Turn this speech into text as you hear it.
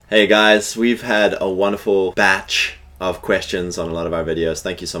Hey guys, we've had a wonderful batch of questions on a lot of our videos.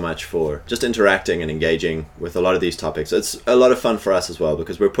 Thank you so much for just interacting and engaging with a lot of these topics. It's a lot of fun for us as well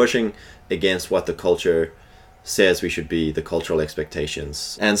because we're pushing against what the culture says we should be, the cultural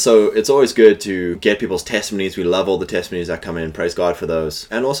expectations. And so it's always good to get people's testimonies. We love all the testimonies that come in. Praise God for those.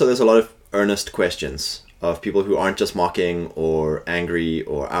 And also there's a lot of earnest questions of people who aren't just mocking or angry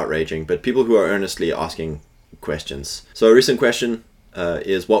or outraging, but people who are earnestly asking questions. So a recent question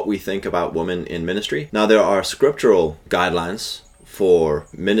is what we think about women in ministry. Now there are scriptural guidelines for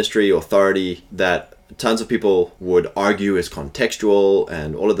ministry authority that tons of people would argue is contextual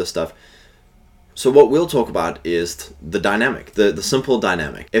and all of this stuff. So what we'll talk about is the dynamic, the simple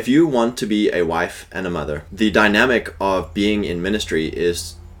dynamic. If you want to be a wife and a mother, the dynamic of being in ministry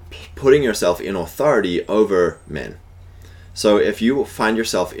is putting yourself in authority over men. So if you find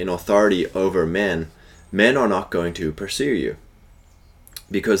yourself in authority over men, men are not going to pursue you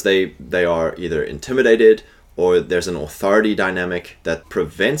because they are either intimidated or there's an authority dynamic that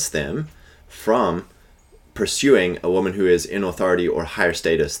prevents them from pursuing a woman who is in authority or higher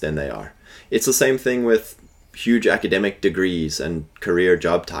status than they are. It's the same thing with huge academic degrees and career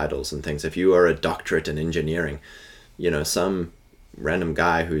job titles and things. If you are a doctorate in engineering, some random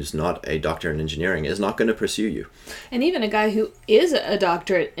guy who's not a doctor in engineering is not going to pursue you. And even a guy who is a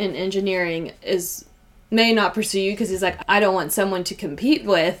doctorate in engineering may not pursue you because he's like, I don't want someone to compete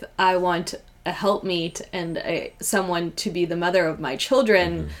with. I want a helpmeet and someone to be the mother of my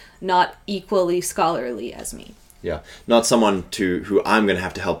children, not equally scholarly as me. Yeah, not someone who I'm going to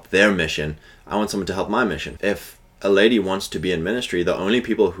have to help their mission. I want someone to help my mission. If a lady wants to be in ministry, the only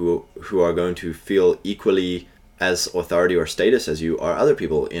people who are going to feel equally as authority or status as you are other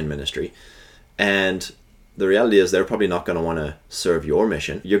people in ministry. And the reality is they're probably not going to want to serve your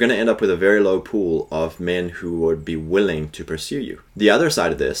mission. You're going to end up with a very low pool of men who would be willing to pursue you. The other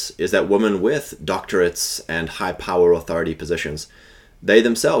side of this is that women with doctorates and high power authority positions, they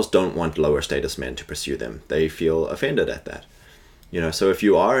themselves don't want lower status men to pursue them. They feel offended at that. So if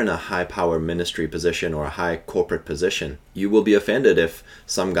you are in a high power ministry position or a high corporate position, you will be offended if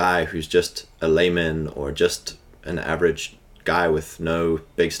some guy who's just a layman or just an average guy with no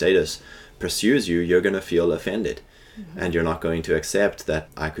big status pursues you. You're going to feel offended. And you're not going to accept that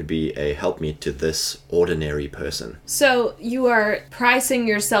I could be a helpmeet to this ordinary person. So you are pricing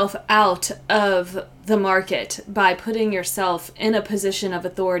yourself out of the market by putting yourself in a position of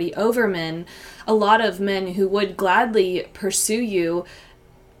authority over men. A lot of men who would gladly pursue you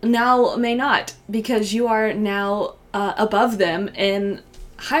now may not, because you are now above them in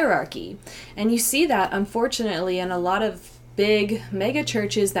hierarchy. And you see that, unfortunately, in a lot of big mega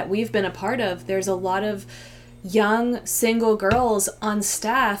churches that we've been a part of. There's a lot of young single girls on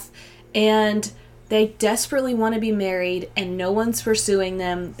staff, and they desperately want to be married and no one's pursuing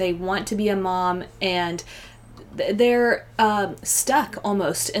them. They want to be a mom, and they're stuck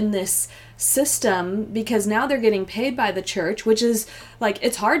almost in this system because now they're getting paid by the church, which is like,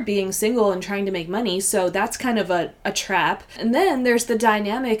 it's hard being single and trying to make money, so that's kind of a trap. And then there's the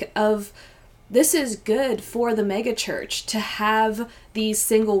dynamic of this is good for the megachurch to have these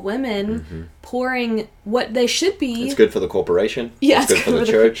single women pouring what they should be. It's good for the corporation. Yeah, it's good for the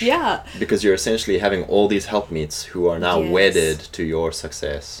church. Yeah. Because you're essentially having all these helpmeets who are now wedded to your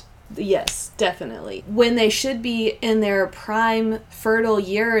success. Yes, definitely. When they should be in their prime fertile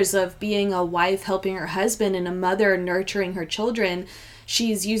years of being a wife helping her husband and a mother nurturing her children,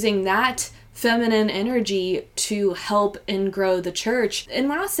 she's using that feminine energy to help and grow the church. And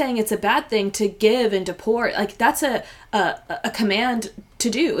we're not saying it's a bad thing to give and to pour. Like, that's a command to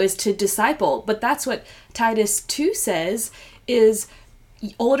do, is to disciple. But that's what Titus 2 says, is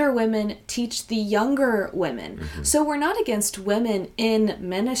older women teach the younger women. So we're not against women in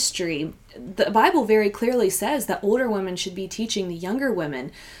ministry. The Bible very clearly says that older women should be teaching the younger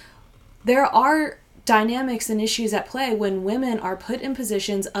women. There are dynamics and issues at play when women are put in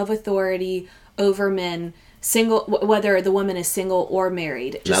positions of authority over men, single, whether the woman is single or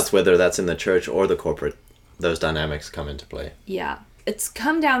married. That's whether that's in the church or the corporate. Those dynamics come into play. Yeah. It's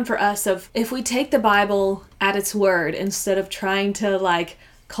come down for us of, if we take the Bible at its word instead of trying to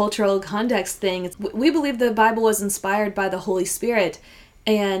cultural context things, we believe the Bible was inspired by the Holy Spirit.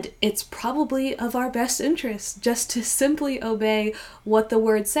 And it's probably of our best interest just to simply obey what the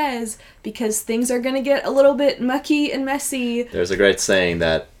word says, because things are going to get a little bit mucky and messy. There's a great saying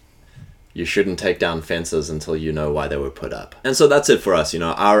that you shouldn't take down fences until you know why they were put up. And so that's it for us.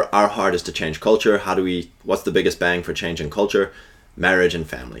 Our heart is to change culture. What's the biggest bang for changing culture? Marriage and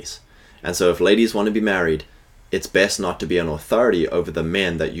families. And so if ladies want to be married, it's best not to be an authority over the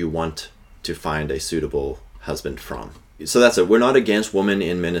men that you want to find a suitable husband from. So that's it. We're not against women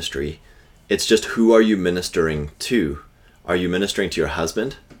in ministry. It's just, who are you ministering to? Are you ministering to your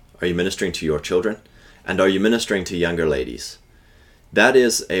husband? Are you ministering to your children? And are you ministering to younger ladies? That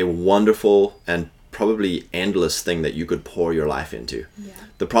is a wonderful and probably endless thing that you could pour your life into. Yeah.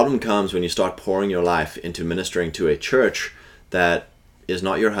 The problem comes when you start pouring your life into ministering to a church that is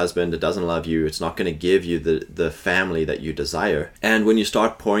not your husband, it doesn't love you, it's not going to give you the family that you desire. And when you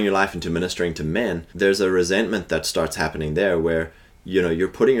start pouring your life into ministering to men, there's a resentment that starts happening there where, you know, you're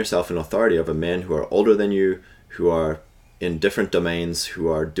putting yourself in authority over men who are older than you, who are in different domains, who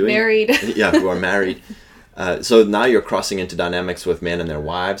are doing... Married. Yeah, who are married. So now you're crossing into dynamics with men and their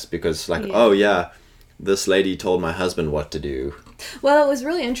wives because, like, oh yeah, this lady told my husband what to do. Well, it was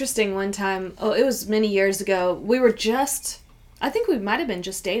really interesting one time. Oh, it was many years ago. We were just... I think we might have been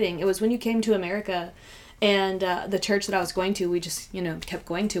just dating. It was when you came to America, and the church that I was going to, we just, you know, kept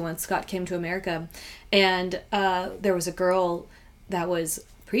going to once Scott came to America. And there was a girl that was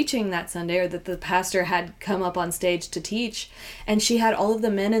preaching that Sunday, or that the pastor had come up on stage to teach, and she had all of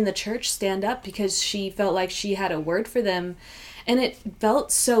the men in the church stand up because she felt like she had a word for them. And it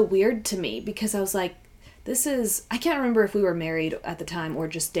felt so weird to me because I was like, this is, I can't remember if we were married at the time or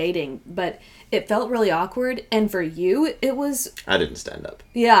just dating, but it felt really awkward. And for you, it was... I didn't stand up.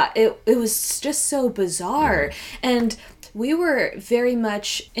 Yeah, it was just so bizarre. And we were very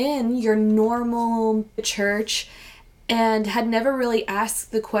much in your normal church and had never really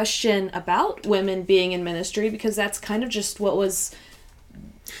asked the question about women being in ministry because that's kind of just what was...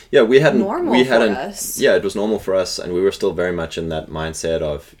 Yeah, we hadn't. Normal we for hadn't. us. Yeah, it was normal for us, and we were still very much in that mindset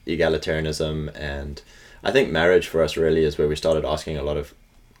of egalitarianism. And I think marriage for us really is where we started asking a lot of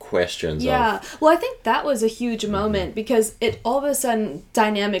questions. Yeah, well, I think that was a huge moment because it all of a sudden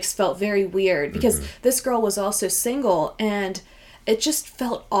dynamics felt very weird because this girl was also single and it just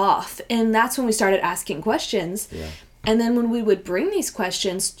felt off, and that's when we started asking questions. Yeah. And then when we would bring these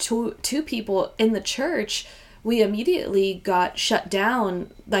questions to people in the church, we immediately got shut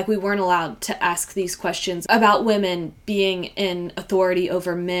down. Like, we weren't allowed to ask these questions about women being in authority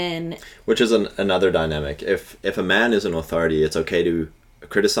over men. Which is another dynamic. If a man is an authority, it's okay to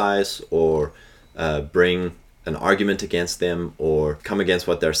criticize or bring an argument against them or come against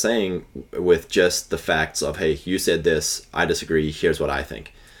what they're saying with just the facts of, hey, you said this, I disagree, here's what I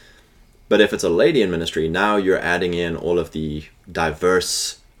think. But if it's a lady in ministry, now you're adding in all of the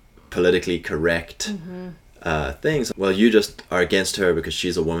diverse, politically correct things. Well, you just are against her because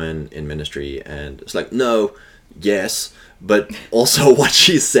she's a woman in ministry. And it's like, no, yes, but also what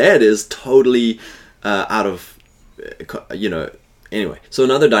she said is totally out of, you know, anyway. So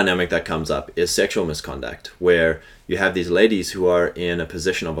another dynamic that comes up is sexual misconduct, where you have these ladies who are in a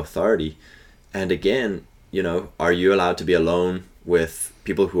position of authority. And again, you know, are you allowed to be alone with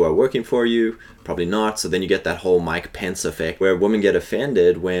people who are working for you? Probably not. So then you get that whole Mike Pence effect where women get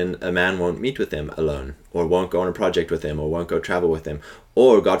offended when a man won't meet with them alone, or won't go on a project with them, or won't go travel with them,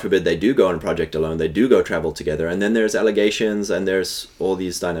 or God forbid they do go on a project alone, they do go travel together, and then there's allegations and there's all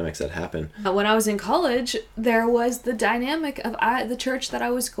these dynamics that happen. When I was in college, there was the dynamic of the church that I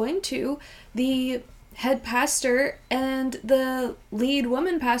was going to. The head pastor and the lead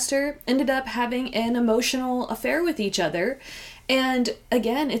woman pastor ended up having an emotional affair with each other. And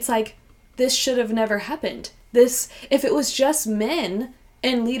again, it's like, this should have never happened. If it was just men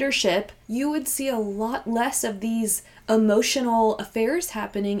in leadership, you would see a lot less of these emotional affairs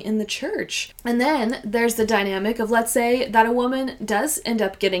happening in the church. And then there's the dynamic of, let's say that a woman does end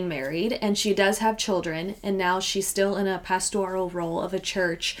up getting married and she does have children, and now she's still in a pastoral role of a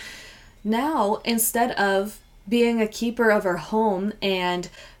church. Now, instead of being a keeper of her home and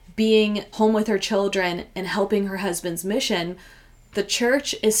being home with her children and helping her husband's mission, the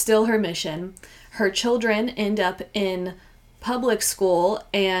church is still her mission. Her children end up in public school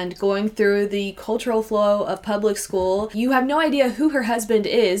and going through the cultural flow of public school. You have no idea who her husband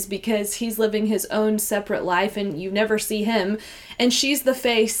is because he's living his own separate life and you never see him. And she's the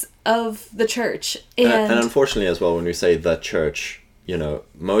face of the church. And unfortunately as well, when we say the church, you know,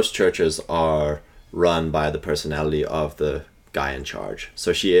 most churches are run by the personality of the guy in charge.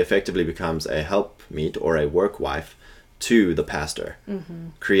 So she effectively becomes a helpmeet or a work wife to the pastor,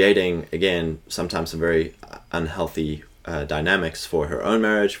 creating, again, sometimes some very unhealthy dynamics for her own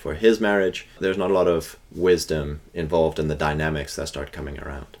marriage, for his marriage. There's not a lot of wisdom involved in the dynamics that start coming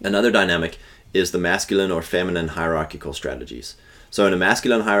around. Another dynamic is the masculine or feminine hierarchical strategies. So in a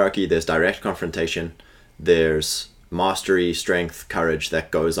masculine hierarchy, there's direct confrontation, there's mastery, strength, courage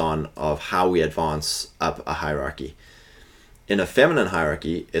that goes on of how we advance up a hierarchy. In a feminine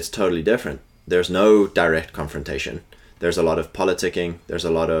hierarchy, it's totally different. There's no direct confrontation. There's a lot of politicking, there's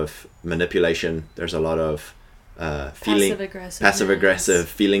a lot of manipulation, there's a lot of feeling Passive-aggressiveness. passive aggressive,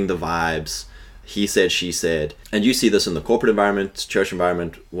 feeling the vibes, he said, she said. And you see this in the corporate environment, church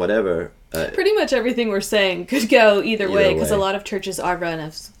environment, whatever. Pretty much everything we're saying could go either way, because way. a lot of churches are run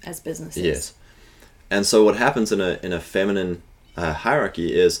as businesses. Yes. And so what happens in a feminine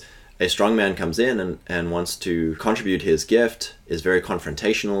hierarchy is a strong man comes in and wants to contribute his gift, is very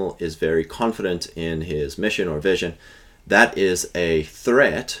confrontational, is very confident in his mission or vision. That is a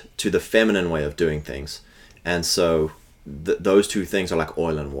threat to the feminine way of doing things. And so those two things are like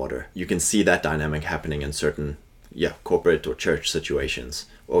oil and water. You can see that dynamic happening in certain corporate or church situations,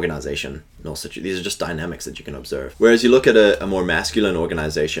 organization. These are just dynamics that you can observe. Whereas you look at a more masculine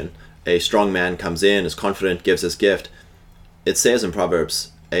organization, a strong man comes in, is confident, gives his gift. It says in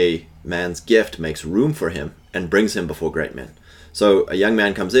Proverbs, a man's gift makes room for him and brings him before great men. So a young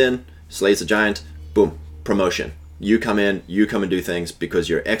man comes in, slays a giant, boom, promotion. You come in, you come and do things because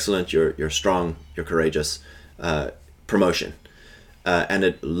you're excellent, you're strong, you're courageous. Promotion. And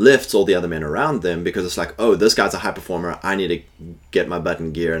it lifts all the other men around them because it's like, oh, this guy's a high performer. I need to get my butt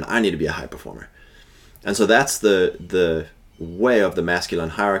in gear and I need to be a high performer. And so that's the way of the masculine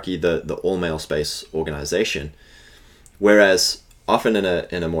hierarchy, the all-male space organization. Whereas often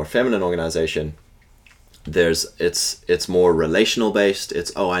in a more feminine organization, it's more relational based.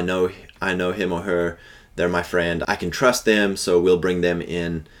 It's, oh, I know him or her, they're my friend, I can trust them, so we'll bring them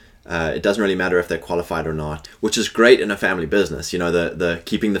in. It doesn't really matter if they're qualified or not, which is great in a family business. You know, the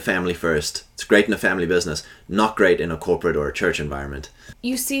keeping the family first. It's great in a family business, not great in a corporate or a church environment.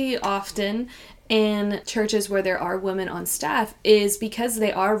 You see often in churches where there are women on staff is because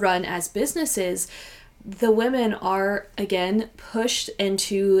they are run as businesses. The women are, again, pushed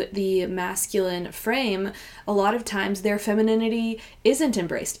into the masculine frame. A lot of times their femininity isn't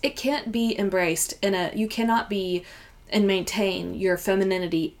embraced. It can't be embraced you cannot be and maintain your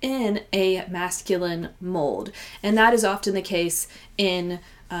femininity in a masculine mold. And that is often the case in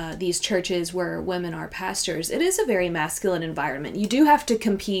these churches where women are pastors. It is a very masculine environment. You do have to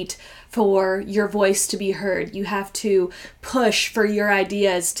compete for your voice to be heard. You have to push for your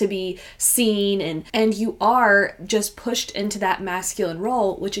ideas to be seen, and you are just pushed into that masculine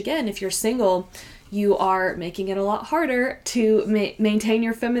role, which again, if you're single, you are making it a lot harder to maintain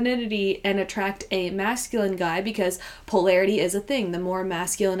your femininity and attract a masculine guy, because polarity is a thing. The more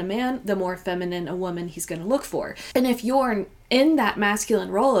masculine a man, the more feminine a woman he's going to look for. And if you're in that masculine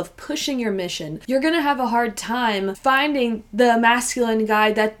role of pushing your mission, you're going to have a hard time finding the masculine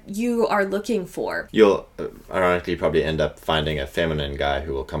guy that you are looking for. You'll ironically probably end up finding a feminine guy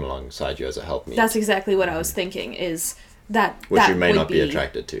who will come alongside you as a helpmeet. That's exactly what I was thinking, is that which you may not be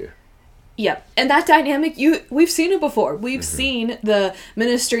attracted to. Yep. And that dynamic, we've seen it before. We've seen the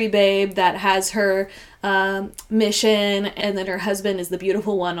ministry babe that has her mission, and then her husband is the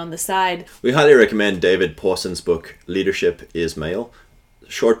beautiful one on the side. We highly recommend David Pawson's book, Leadership is Male.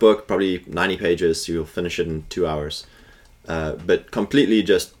 Short book, probably 90 pages. You'll finish it in 2 hours. But completely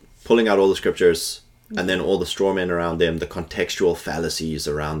just pulling out all the scriptures and then all the straw men around them, the contextual fallacies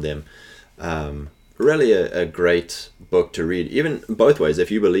around them. Really a great book to read, even both ways. If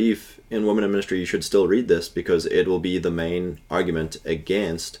you believe in women in ministry, you should still read this, because it will be the main argument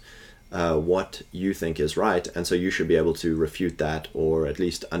against what you think is right, and so you should be able to refute that, or at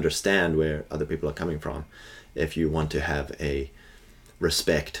least understand where other people are coming from, if you want to have a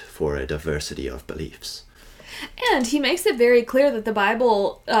respect for a diversity of beliefs. And he makes it very clear that the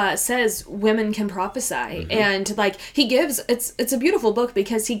Bible says women can prophesy. And he gives, it's a beautiful book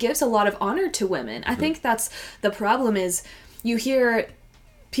because he gives a lot of honor to women. I think that's the problem, is you hear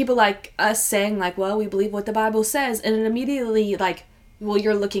people like us saying well, we believe what the Bible says, and it immediately well,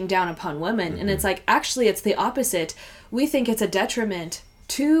 you're looking down upon women. And it's actually it's the opposite. We think it's a detriment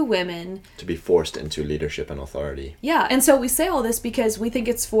to women to be forced into leadership and authority. Yeah, and so we say all this because we think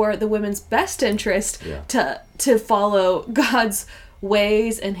it's for the women's best interest to follow God's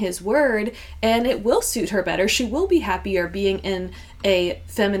ways and his word, and it will suit her better. She will be happier being in a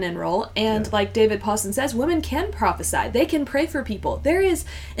feminine role. And like David Pawson says, women can prophesy. They can pray for people. There is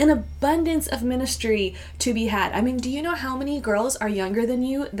an abundance of ministry to be had. I mean, do you know how many girls are younger than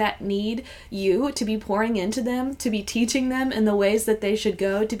you that need you to be pouring into them, to be teaching them in the ways that they should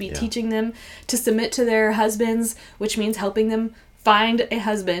go, to be teaching them to submit to their husbands, which means helping them find a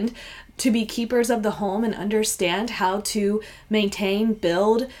husband, to be keepers of the home and understand how to maintain,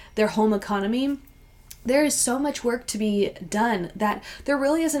 build their home economy. There is so much work to be done that there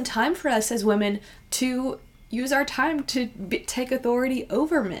really isn't time for us as women to use our time to take authority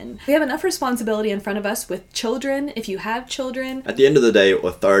over men. We have enough responsibility in front of us with children, if you have children. At the end of the day,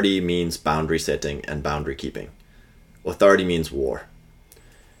 authority means boundary setting and boundary keeping. Authority means war.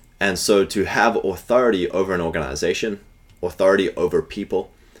 And so to have authority over an organization, authority over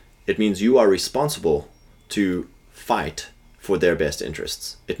people, it means you are responsible to fight for their best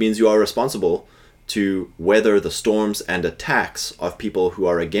interests. It means you are responsible to weather the storms and attacks of people who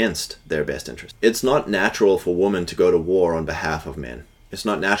are against their best interests. It's not natural for women to go to war on behalf of men. It's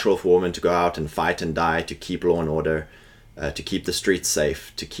not natural for women to go out and fight and die to keep law and order, to keep the streets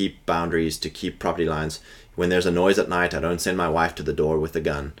safe, to keep boundaries, to keep property lines. When there's a noise at night, I don't send my wife to the door with a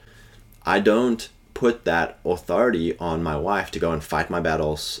gun. I don't put that authority on my wife to go and fight my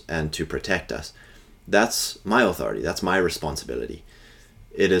battles and to protect us. That's my authority. That's my responsibility.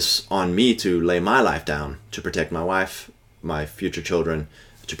 It is on me to lay my life down to protect my wife, my future children,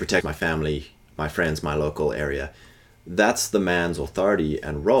 to protect my family, my friends, my local area. That's the man's authority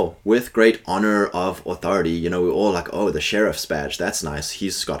and role. With great honor of authority, we're all like, oh, the sheriff's badge, that's nice.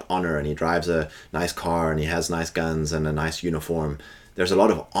 He's got honor and he drives a nice car and he has nice guns and a nice uniform. There's a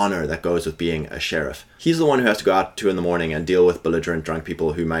lot of honor that goes with being a sheriff. He's the one who has to go out 2 a.m. and deal with belligerent drunk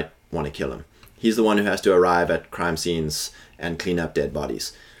people who might want to kill him. He's the one who has to arrive at crime scenes and clean up dead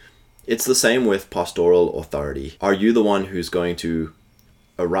bodies. It's the same with pastoral authority. Are you the one who's going to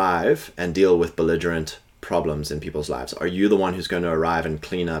arrive and deal with belligerent problems in people's lives? Are you the one who's going to arrive and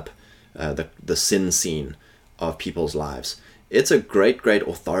clean up the sin scene of people's lives? It's a great, great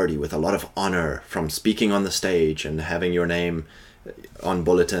authority with a lot of honor from speaking on the stage and having your name on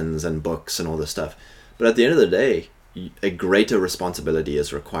bulletins and books and all this stuff. But at the end of the day, a greater responsibility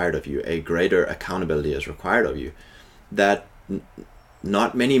is required of you, a greater accountability is required of you that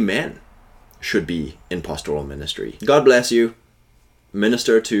not many men should be in pastoral ministry. God bless you.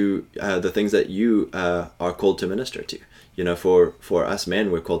 Minister to the things that you are called to minister to. For us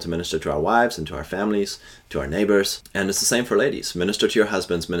men, we're called to minister to our wives and to our families, to our neighbors. And it's the same for ladies. Minister to your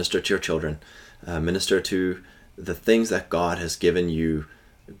husbands, minister to your children, minister to the things that God has given you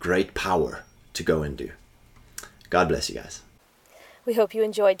great power to go and do. God bless you guys. We hope you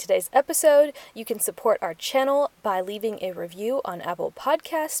enjoyed today's episode. You can support our channel by leaving a review on Apple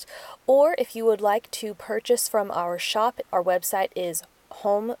Podcast, or if you would like to purchase from our shop, our website is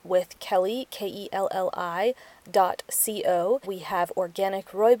homewithkelly, KELLI.co. We have organic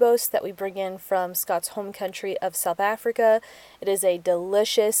rooibos that we bring in from Scott's home country of South Africa. It is a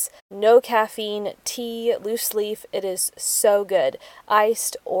delicious, no caffeine tea, loose leaf. It is so good,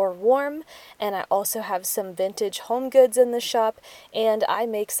 iced or warm. And I also have some vintage home goods in the shop, and I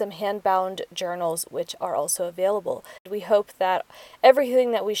make some hand-bound journals, which are also available. We hope that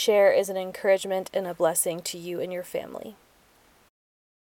everything that we share is an encouragement and a blessing to you and your family.